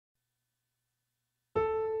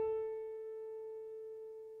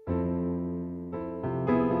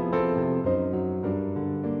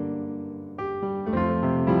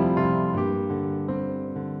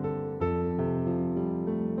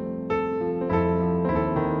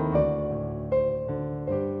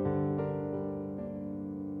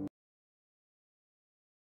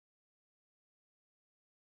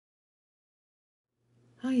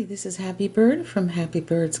Hi, this is Happy Bird from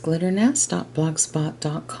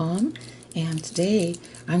happybirdsglitternest.blogspot.com, and today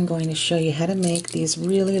I'm going to show you how to make these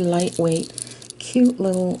really lightweight, cute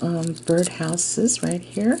little bird houses right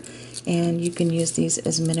here. And you can use these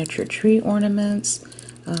as miniature tree ornaments,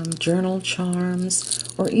 journal charms,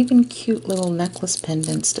 or even cute little necklace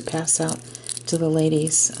pendants to pass out to the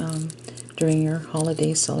ladies during your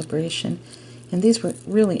holiday celebration. And these were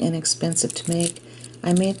really inexpensive to make.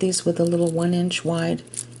 I made these with the little 1-inch wide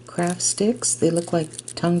craft sticks. They look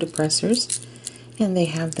like tongue depressors, and they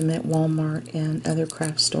have them at Walmart and other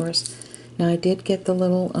craft stores. Now I did get the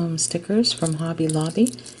little stickers from Hobby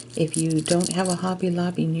Lobby. If you don't have a Hobby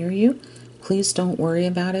Lobby near you, please don't worry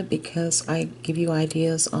about it, because I give you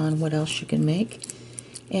ideas on what else you can make.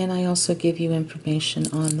 And I also give you information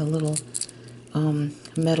on the little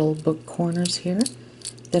metal book corners here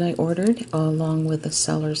that I ordered, along with the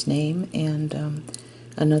seller's name and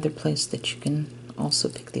another place that you can also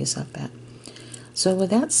pick these up at. So with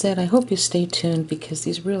that said, I hope you stay tuned, because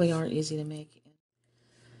these really are easy to make.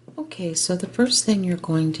 Okay, so the first thing you're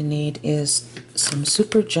going to need is some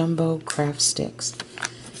super jumbo craft sticks,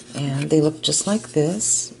 and they look just like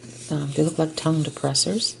this. They look like tongue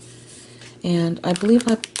depressors, and I believe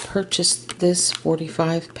I purchased this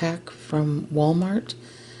 45 pack from Walmart.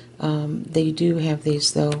 They do have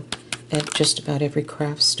these though at just about every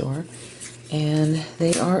craft store, and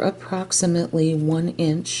they are approximately 1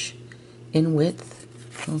 inch in width.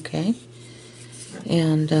 Okay,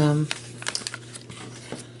 and I'll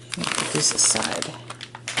put these aside.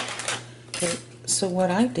 Okay, so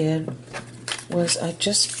what I did was I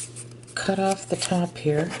just cut off the top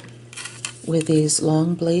here with these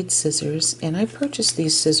long blade scissors, and I purchased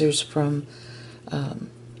these scissors from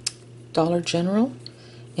Dollar General,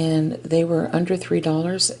 and they were under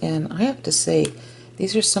 $3, and I have to say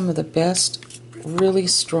these are some of the best really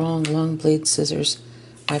strong long blade scissors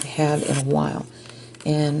I've had in a while.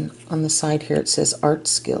 And on the side here it says Art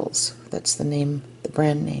Skills. That's the name, the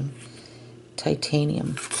brand name,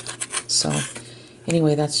 titanium. So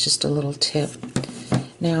anyway, that's just a little tip.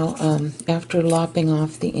 Now after lopping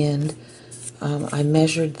off the end, I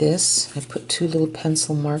measured this. I put 2 little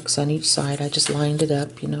pencil marks on each side. I just lined it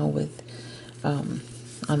up, you know, with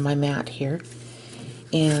on my mat here,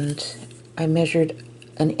 and I measured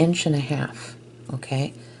 1.5 inches.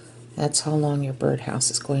 Okay, that's how long your birdhouse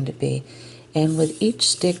is going to be. And with each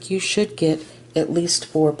stick you should get at least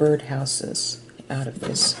 4 birdhouses out of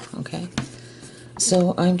this. Okay,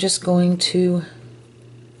 so I'm just going to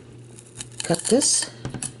cut this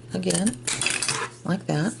again like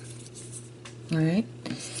that. All right,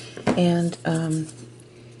 and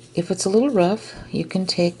if it's a little rough, you can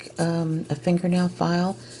take a fingernail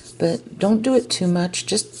file, but don't do it too much.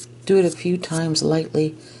 Just do it a few times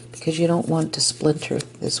lightly, because you don't want to splinter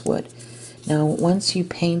this wood. Now, once you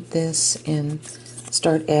paint this and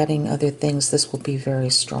start adding other things, this will be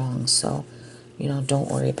very strong, so you know,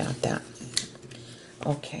 don't worry about that.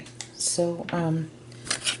 Okay, so I'm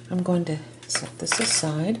going to set this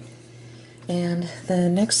aside, and the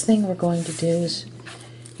next thing we're going to do is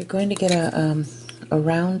you're going to get a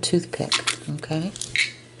round toothpick. Okay,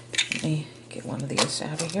 let me get one of these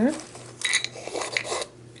out of here.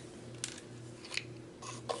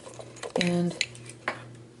 And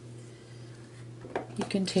you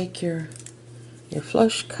can take your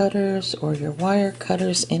flush cutters or your wire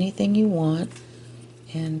cutters, anything you want,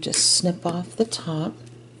 and just snip off the top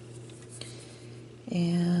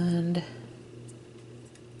and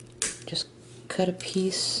just cut a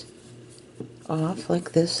piece off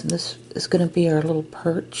like this. And this is going to be our little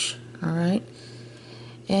perch. All right,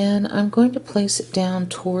 and I'm going to place it down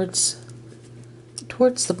towards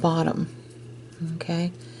the bottom.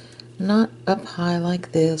 Okay, not up high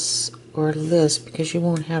like this or this, because you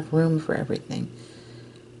won't have room for everything.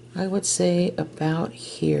 I would say about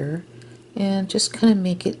here, and just kind of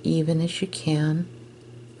make it even as you can.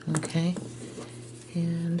 Okay,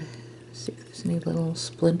 and see if there's any little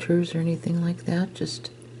splinters or anything like that. Just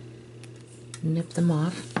nip them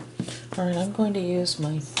off. All right, I'm going to use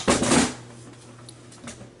my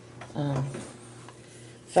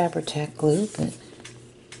Fabri-Tac glue, but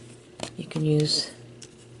you can use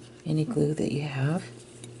any glue that you have.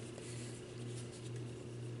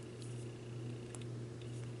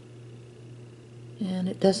 And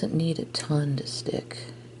it doesn't need a ton to stick.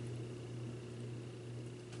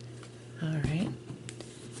 Alright,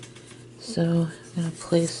 so I'm going to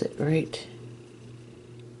place it right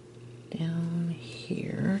down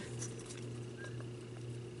here.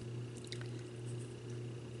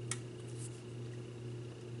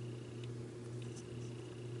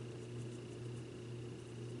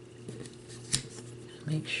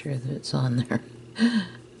 Make sure that it's on there.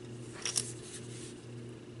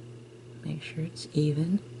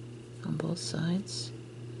 even on both sides.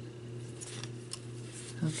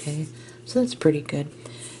 Okay, so that's pretty good.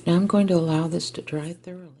 Now I'm going to allow this to dry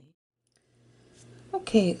thoroughly.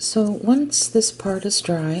 Okay, so once this part is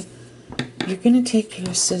dry, you're going to take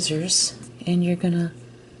your scissors and you're going to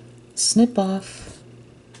snip off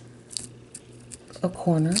a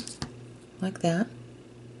corner like that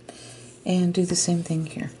and do the same thing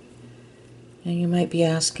here. Now you might be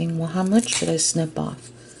asking, well, how much should I snip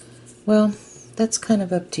off? Well, that's kind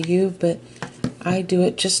of up to you, but I do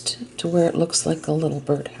it just to where it looks like a little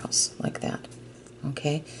birdhouse, like that.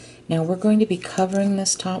 Okay, now we're going to be covering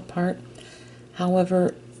this top part.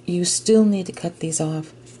 However, you still need to cut these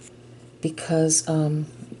off because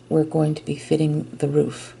we're going to be fitting the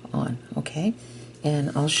roof on, okay?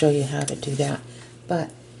 And I'll show you how to do that.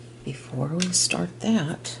 But before we start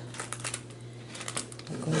that,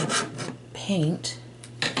 we're going to paint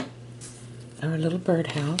our little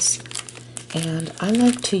birdhouse. And I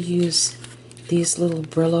like to use these little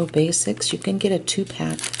Brillo Basics. You can get a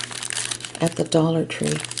 2-pack at the Dollar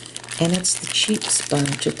Tree. And it's the cheap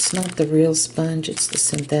sponge. It's not the real sponge, it's the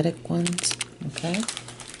synthetic ones, okay?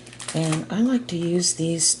 And I like to use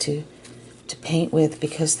these to paint with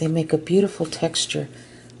because they make a beautiful texture.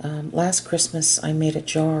 Last Christmas I made a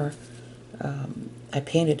jar. I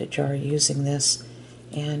painted a jar using this,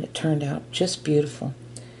 and it turned out just beautiful.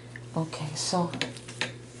 Okay, so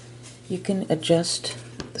you can adjust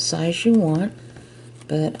the size you want,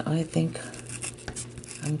 but I think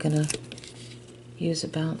I'm gonna use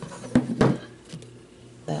about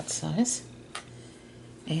that size.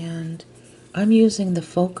 And I'm using the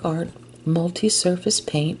Folk Art multi-surface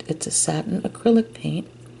paint. It's a satin acrylic paint,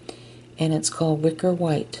 and it's called Wicker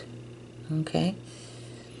White. Okay,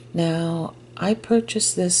 now I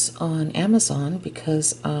purchased this on Amazon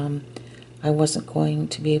because I wasn't going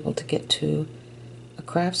to be able to get to a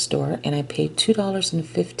craft store, and I paid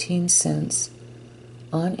 $2.15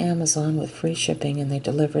 on Amazon with free shipping, and they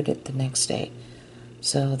delivered it the next day.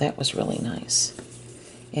 So that was really nice.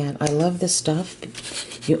 And I love this stuff.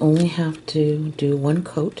 You only have to do one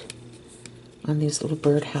coat on these little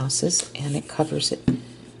bird houses, and it covers it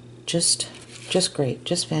just great,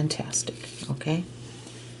 just fantastic. Okay.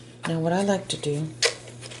 Now what I like to do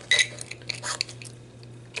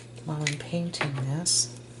while I'm painting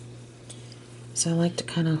this is I like to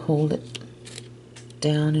kind of hold it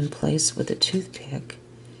down in place with a toothpick,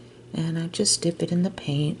 and I just dip it in the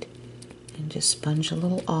paint and just sponge a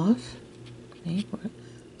little off. Okay,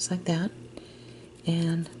 just like that.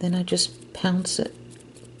 And then I just pounce it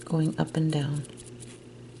going up and down.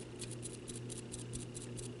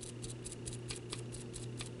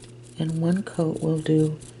 And one coat will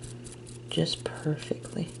do just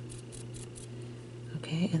perfectly.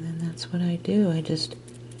 Okay, and then that's what I do. I just,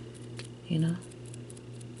 and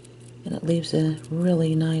it leaves a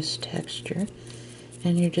really nice texture.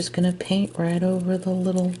 And you're just going to paint right over the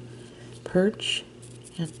little perch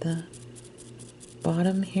at the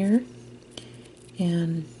bottom here.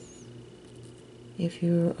 And if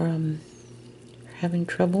you're having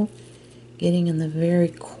trouble getting in the very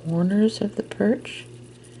corners of the perch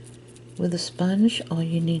with a sponge, all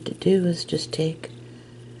you need to do is just take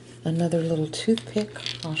another little toothpick.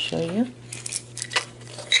 I'll show you.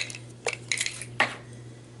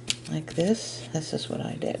 Like this. This is what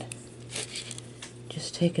I did.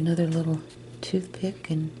 Just take another little toothpick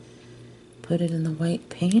and put it in the white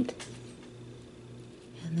paint,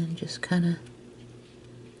 and then just kind of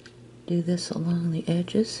do this along the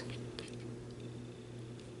edges,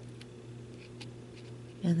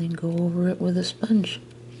 and then go over it with a sponge.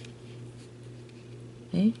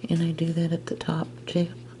 Okay, and I do that at the top too.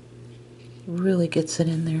 Really gets it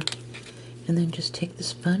in there. And then just take the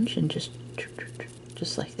sponge and just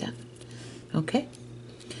like that. Okay?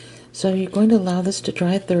 So you're going to allow this to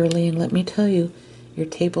dry thoroughly, and let me tell you, your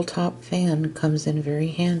tabletop fan comes in very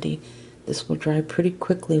handy. This will dry pretty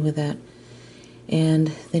quickly with that. And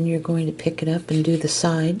then you're going to pick it up and do the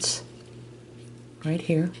sides right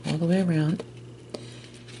here all the way around.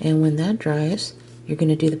 And when that dries, you're going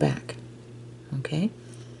to do the back. Okay?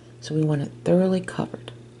 So we want it thoroughly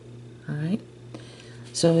covered. Alright?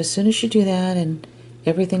 So as soon as you do that and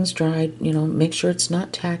everything's dried, make sure it's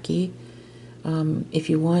not tacky. If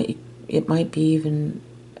you want, it might be even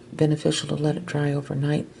beneficial to let it dry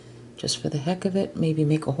overnight just for the heck of it. Maybe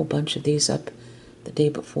make a whole bunch of these up the day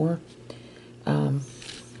before.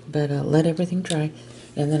 But let everything dry,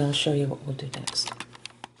 and then I'll show you what we'll do next.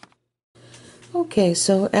 Okay,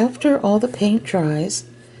 so after all the paint dries,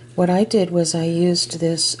 what I did was I used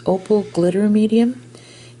this opal glitter medium,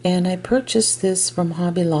 and I purchased this from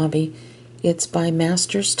Hobby Lobby. It's by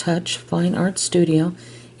Master's Touch Fine Art Studio,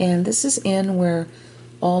 And this is in where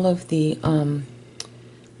all of the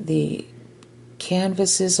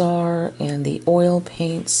canvases are, and the oil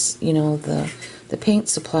paints, you know, the paint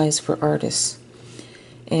supplies for artists.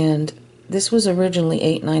 And this was originally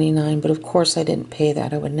 $8.99, but of course I didn't pay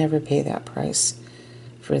that. I would never pay that price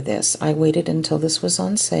for this. I waited until this was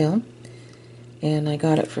on sale, and I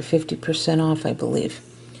got it for 50% off, I believe.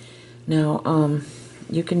 Now,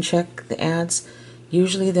 you can check the ads.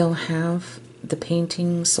 Usually they'll have the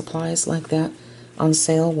painting supplies like that on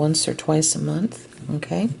sale once or twice a month,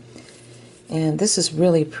 okay? And this is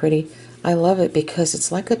really pretty. I love it because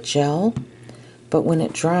it's like a gel, but when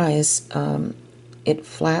it dries, it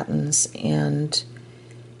flattens and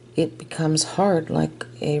it becomes hard like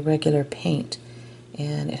a regular paint.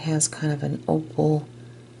 And it has kind of an opal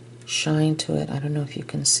shine to it. I don't know if you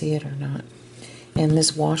can see it or not. And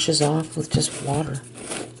this washes off with just water,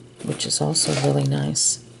 which is also really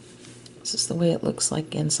nice. This is the way it looks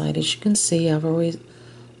like inside. As you can see, I've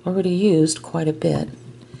already used quite a bit,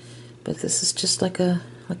 but this is just like a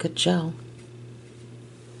gel.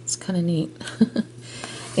 It's kind of neat.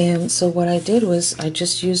 And so what I did was I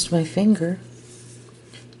just used my finger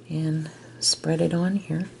and spread it on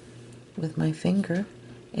here with my finger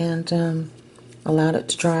and allowed it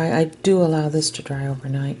to dry. I do allow this to dry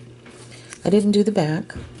overnight. I didn't do the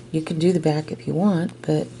back. You can do the back if you want,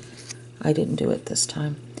 but I didn't do it this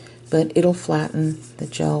time. But it'll flatten the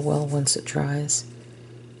gel well once it dries.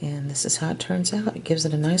 And this is how it turns out. It gives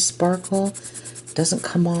it a nice sparkle. Doesn't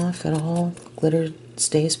come off at all. Glitter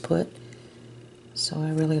stays put. So I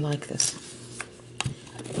really like this.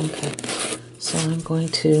 Okay, so I'm going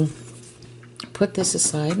to put this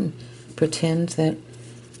aside and pretend that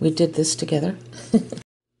we did this together.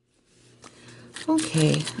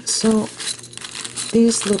 Okay, so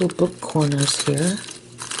these little book corners here,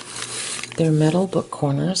 they're metal book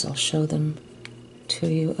corners. I'll show them to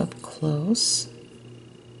you up close.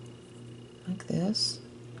 Like this.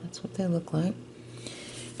 That's what they look like.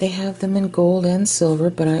 They have them in gold and silver,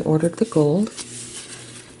 but I ordered the gold.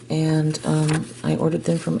 And I ordered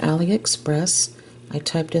them from AliExpress. I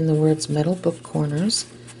typed in the words metal book corners,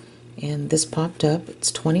 and this popped up.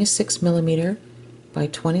 It's 26 millimeter by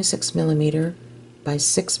 26 millimeter by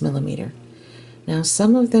 6 millimeter. Now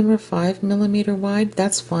some of them are 5 millimeter wide.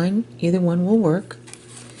 That's fine. Either one will work.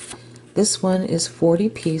 This one is 40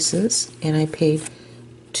 pieces, and I paid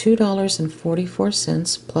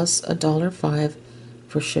 $2.44 plus $1.05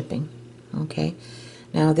 for shipping. Okay.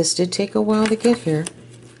 Now this did take a while to get here.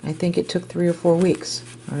 I think it took 3 or 4 weeks.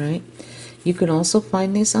 Alright. You can also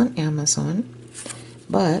find these on Amazon,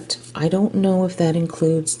 but I don't know if that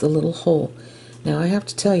includes the little hole. Now I have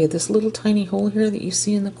to tell you, this little tiny hole here that you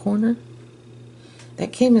see in the corner,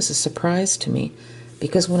 that came as a surprise to me,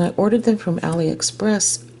 because when I ordered them from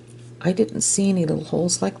AliExpress, I didn't see any little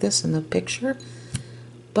holes like this in the picture,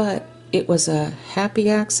 but it was a happy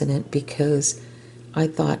accident because I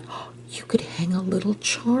thought, oh, you could hang a little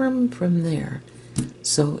charm from there.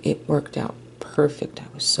 So it worked out perfect. I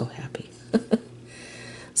was so happy.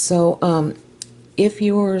 So if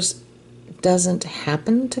yours doesn't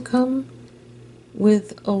happen to come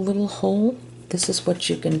with a little hole, this is what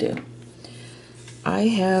you can do. I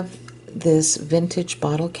have this vintage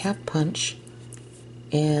bottle cap punch,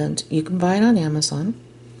 and you can buy it on Amazon.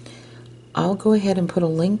 I'll go ahead and put a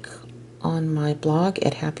link on my blog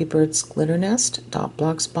at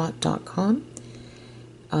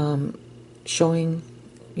happybirdsglitternest.blogspot.com showing,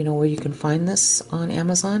 you know, where you can find this on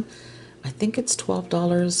Amazon. I think it's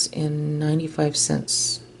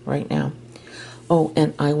 $12.95 right now. Oh,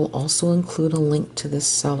 and I will also include a link to this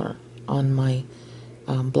seller on my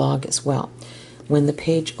blog as well. When the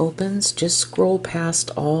page opens, just scroll past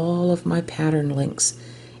all of my pattern links,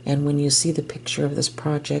 and when you see the picture of this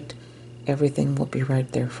project, everything will be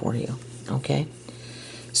right there for you. Okay?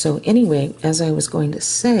 So anyway, as I was going to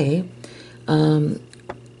say,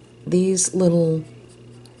 these little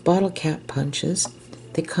bottle cap punches,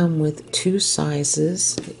 they come with 2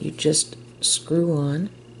 sizes that you just screw on.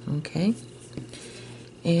 Okay?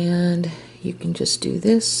 And you can just do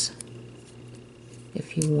this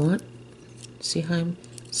if you want. See how I'm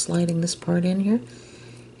sliding this part in here?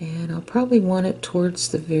 And I'll probably want it towards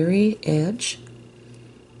the very edge.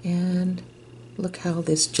 And look how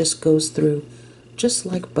this just goes through just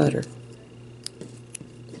like butter.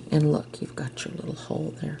 And look, you've got your little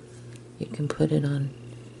hole there. You can put it on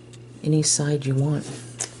any side you want.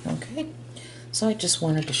 Okay, so I just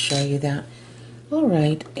wanted to show you that. All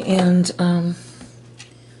right, and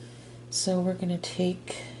so we're going to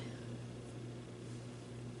take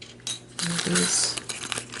one of these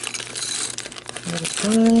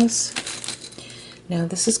little guys. Now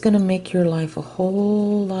this is going to make your life a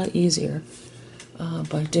whole lot easier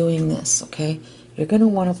by doing this, okay? You're going to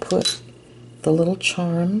want to put the little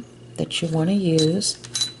charm that you want to use.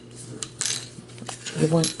 You're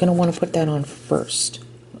going to want to put that on first,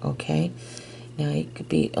 okay? Now it could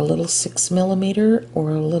be a little 6mm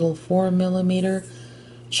or a little 4mm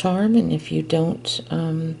charm, and if you don't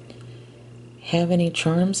have any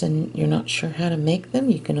charms and you're not sure how to make them,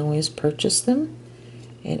 you can always purchase them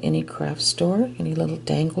at any craft store, any little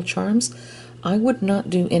dangle charms. I would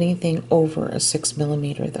not do anything over a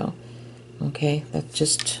 6mm though. Okay, that's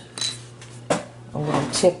just a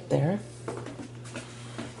little tip there.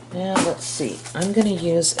 Now let's see, I'm going to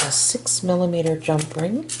use a 6mm jump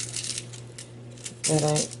ring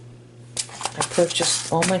that I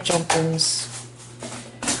purchased all my jump rings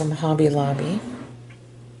from Hobby Lobby.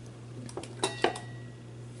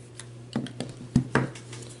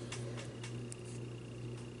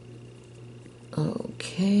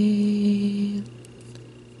 Okay,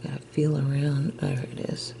 gotta feel around. There it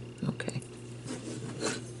is. Okay.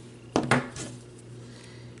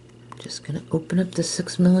 Just gonna open up the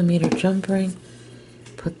 6mm jump ring,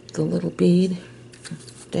 put the little bead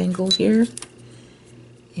dangle here,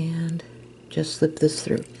 and just slip this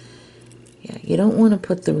through. Yeah, you don't want to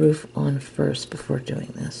put the roof on first before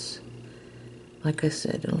doing this. Like I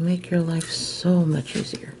said, it'll make your life so much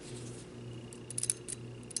easier.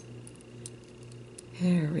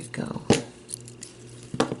 There we go.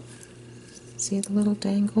 See the little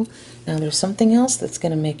dangle? Now there's something else that's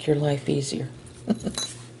going to make your life easier. Okay,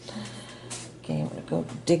 I'm going to go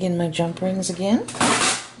dig in my jump rings again.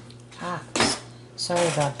 Ah, sorry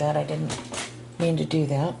about that. I didn't mean to do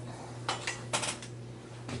that.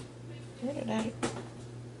 Where did I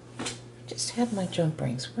just had my jump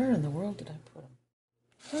rings? Where in the world did I put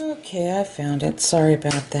them? Okay, I found it. Sorry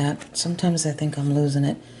about that. Sometimes I think I'm losing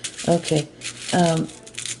it. Okay, I'm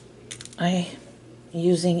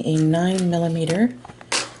using a 9mm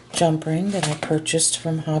jump ring that I purchased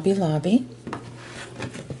from Hobby Lobby.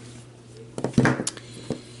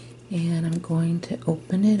 And I'm going to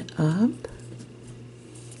open it up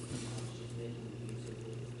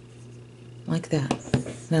like that.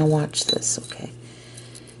 Now watch this, okay?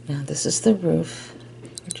 Now this is the roof.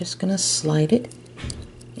 We're just going to slide it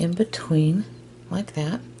in between like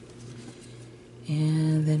that.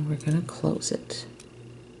 And then we're going to close it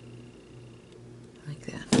like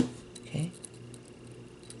that, okay?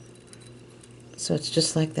 So it's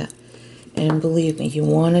just like that. And believe me, you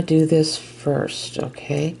want to do this first,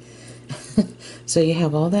 okay? So you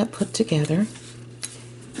have all that put together.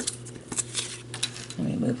 Let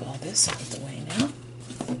me move all this out of the way now.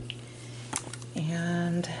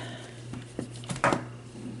 And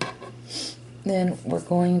then we're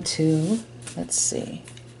going to, let's see.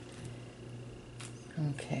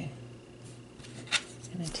 Okay.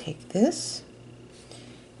 I'm going to take this,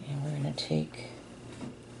 and we're going to take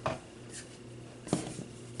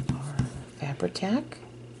our Fabri-Tac.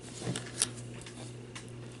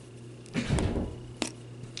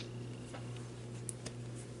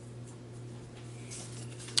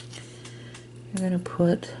 We're going to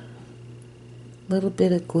put a little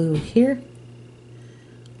bit of glue here,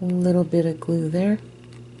 a little bit of glue there,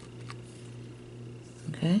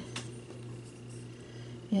 okay?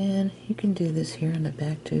 And you can do this here in the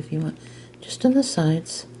back too if you want, just on the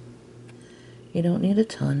sides. You don't need a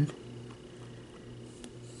ton,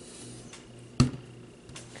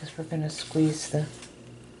 because we're going to squeeze the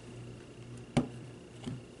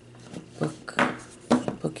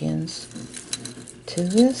bookends to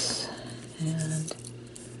this. And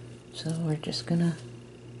so we're just gonna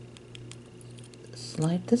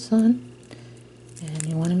slide this on, and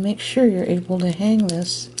you want to make sure you're able to hang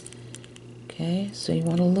this. Okay, so you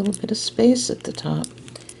want a little bit of space at the top.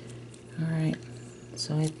 Alright,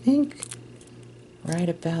 so I think right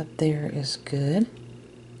about there is good.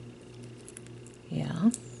 Yeah.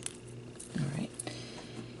 Alright,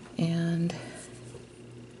 and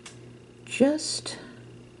just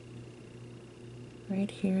right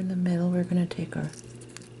here in the middle, we're going to take our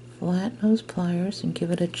flat nose pliers and give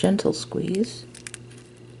it a gentle squeeze.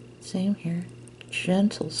 Same here,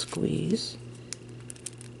 gentle squeeze.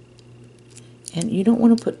 And you don't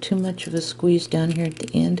want to put too much of a squeeze down here at the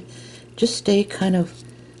end. Just stay kind of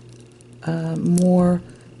more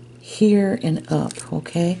here and up,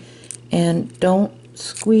 okay? And don't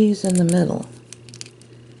squeeze in the middle.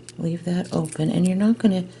 Leave that open, and you're not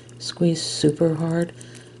going to squeeze super hard.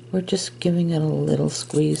 We're just giving it a little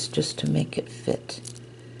squeeze just to make it fit,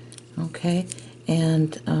 okay?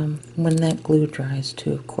 And when that glue dries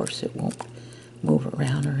too, of course, it won't move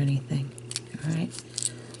around or anything, all right?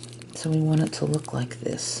 So we want it to look like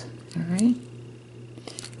this, all right?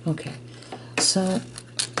 Okay, so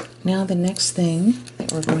now the next thing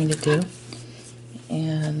that we're going to do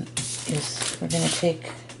and is we're going to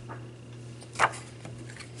take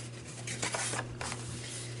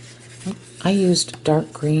I used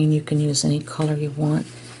dark green. You can use any color you want.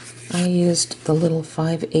 I used the little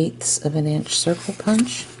 5/8 of an inch circle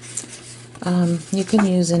punch. You can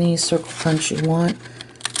use any circle punch you want.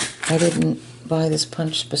 I didn't buy this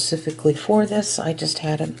punch specifically for this. I just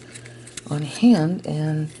had it on hand,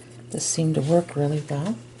 and this seemed to work really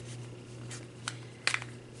well.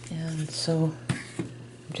 And so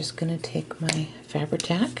I'm just going to take my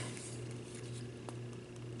Fabri-Tac,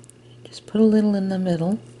 just put a little in the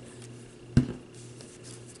middle,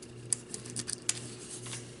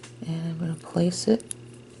 and I'm going to place it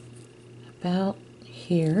about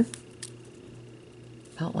here,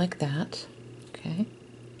 about like that. Okay,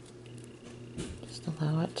 just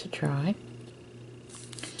allow it to dry.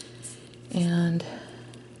 And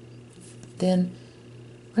then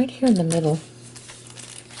right here in the middle,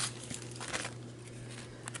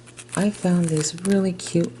 I found these really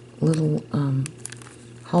cute little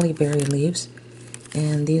holly berry leaves,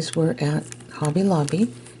 and these were at Hobby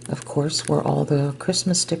Lobby, of course, where all the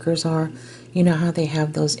Christmas stickers are. You know how they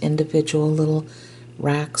have those individual little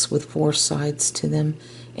racks with 4 sides to them,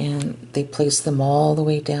 and they place them all the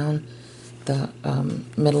way down the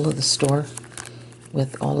middle of the store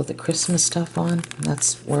with all of the Christmas stuff on.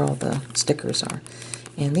 That's where all the stickers are.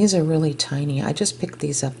 And these are really tiny. I just picked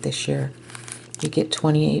these up this year. You get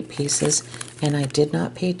 28 pieces, and I did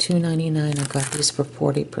not pay $2.99. I got these for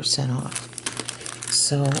 40% off.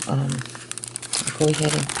 So I'll go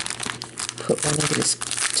ahead and put one of these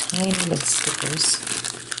tiny little stickers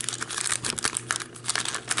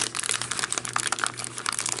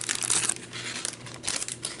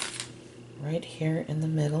right here in the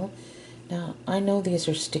middle. Now, I know these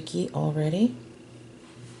are sticky already,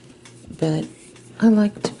 but I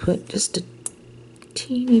like to put just a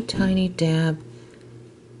teeny tiny dab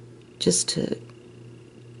just to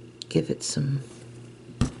give it some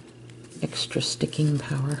extra sticking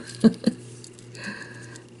power.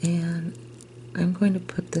 And I'm going to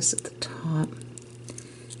put this at the top.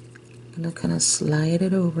 I'm going to kind of slide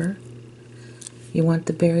it over. You want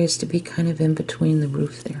the berries to be kind of in between the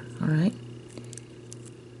roof there, all right?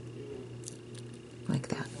 Like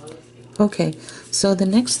that. Okay, so the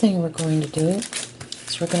next thing we're going to do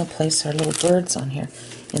is we're going to place our little birds on here.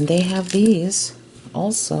 And they have these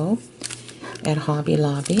also at Hobby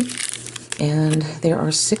Lobby. And there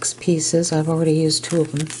are 6 pieces. I've already used 2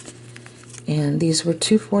 of them. And these were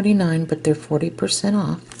 $2.49, but they're 40%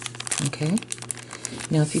 off. Okay?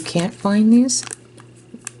 Now, if you can't find these,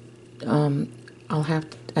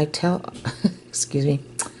 excuse me.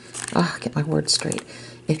 Get my words straight.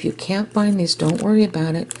 If you can't find these, don't worry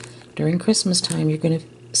about it. During Christmas time, you're going to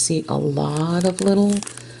see a lot of little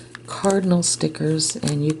cardinal stickers,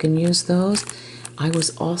 and you can use those. I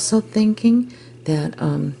was also thinking that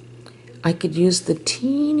I could use the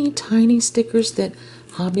teeny tiny stickers that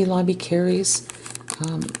Hobby Lobby carries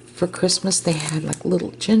for Christmas. They had like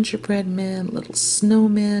little gingerbread men, little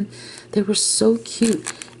snowmen. They were so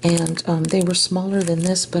cute, and they were smaller than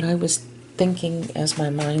this, but I was thinking as my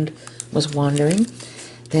mind was wandering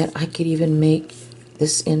that I could even make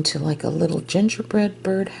this into like a little gingerbread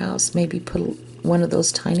birdhouse. Maybe put one of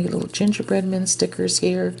those tiny little gingerbread men stickers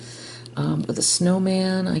here with a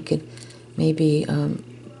snowman. I could maybe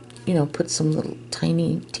you know, put some little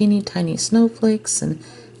teeny tiny snowflakes and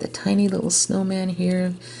the tiny little snowman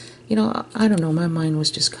here. You know, I don't know, my mind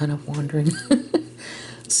was just kind of wandering.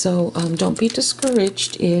 So don't be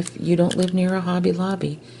discouraged if you don't live near a Hobby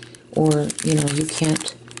Lobby, or you know, you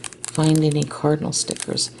can't find any cardinal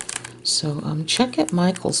stickers. So check at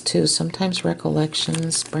Michael's too. Sometimes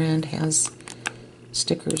Recollections brand has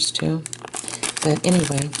stickers too. But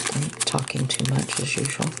anyway, I'm talking too much as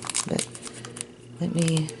usual. But let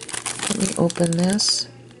me open this.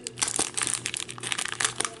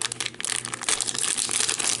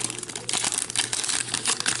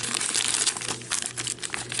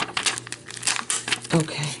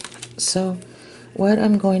 Okay, so what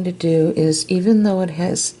I'm going to do is, even though it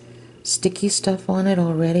has sticky stuff on it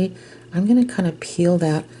already, I'm going to kind of peel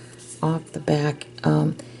that off the back.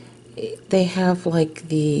 They have like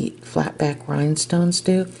the flat back rhinestones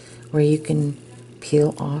do, where you can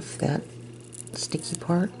peel off that sticky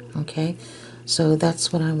part. Okay, so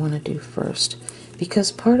that's what I want to do first,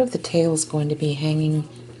 because part of the tail is going to be hanging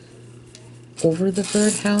over the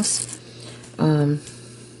birdhouse.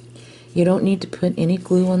 You don't need to put any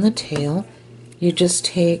glue on the tail. You just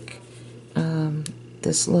take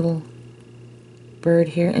this little bird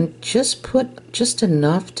here and just put just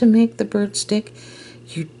enough to make the bird stick.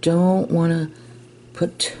 you don't want to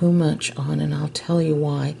put too much on, and I'll tell you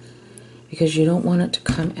why. Because you don't want it to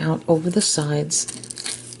come out over the sides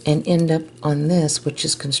and end up on this, which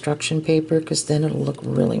is construction paper, because then it'll look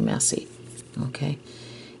really messy. Okay,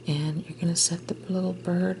 and you're going to set the little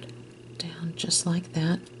bird down just like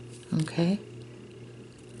that. Okay,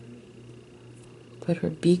 put her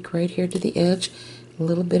beak right here to the edge. A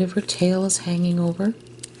little bit of her tail is hanging over.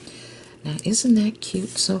 Now, isn't that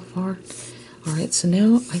cute so far? All right, so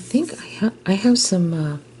now I think I have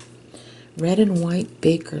some red and white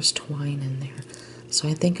baker's twine in there. So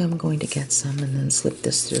I think I'm going to get some and then slip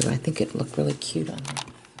this through. I think it'd look really cute on there.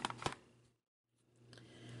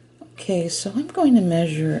 Okay, so I'm going to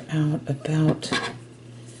measure out about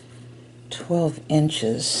 12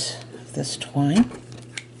 inches of this twine.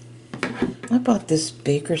 I bought this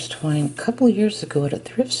baker's twine a couple years ago at a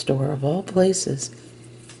thrift store of all places.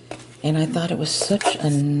 And I thought it was such a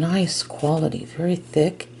nice quality, very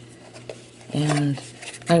thick. And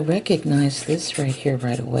I recognized this right here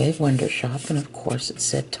right away, Wonder Shop, and of course it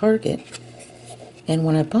said Target. And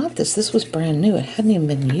when I bought this, this was brand new. It hadn't even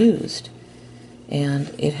been used.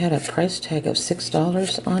 And it had a price tag of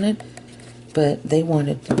 $6 on it, but they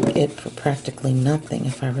wanted it for practically nothing.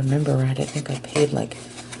 If I remember right, I think I paid like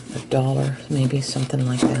 $1, maybe something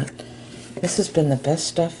like that. This has been the best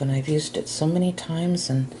stuff, and I've used it so many times,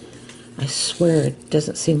 and I swear it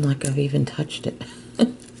doesn't seem like I've even touched it.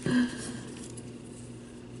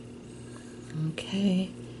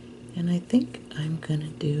 Okay, and I think I'm going to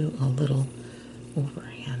do a little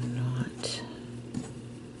overhand knot.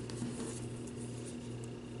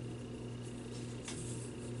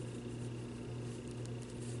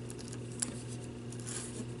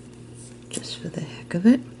 Just for the heck of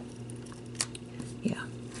it. Yeah.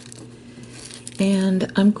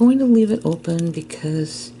 And I'm going to leave it open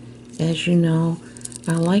because, as you know,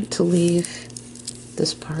 I like to leave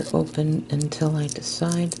this part open until I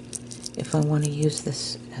decide if I want to use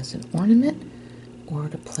this as an ornament or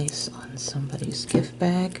to place on somebody's gift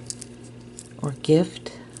bag or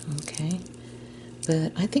gift. Okay,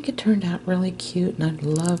 but I think it turned out really cute, and I'd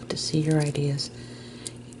love to see your ideas.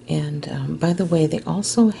 And by the way, they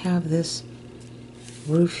also have this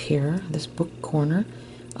roof here, this book corner,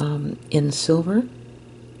 in silver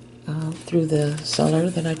through the seller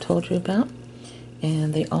that I told you about.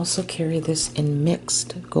 And they also carry this in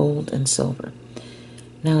mixed gold and silver.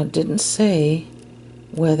 Now, it didn't say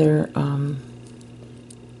whether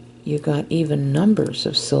you got even numbers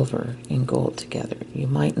of silver and gold together. You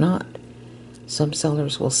might not. Some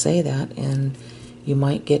sellers will say that, and you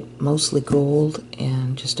might get mostly gold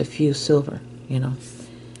and just a few silver, you know.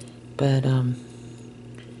 But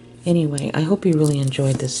anyway, I hope you really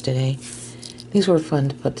enjoyed this today. These were fun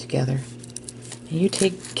to put together. You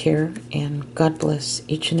take care, and God bless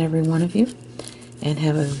each and every one of you, and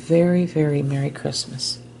have a very, very Merry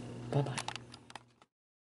Christmas. Bye-bye.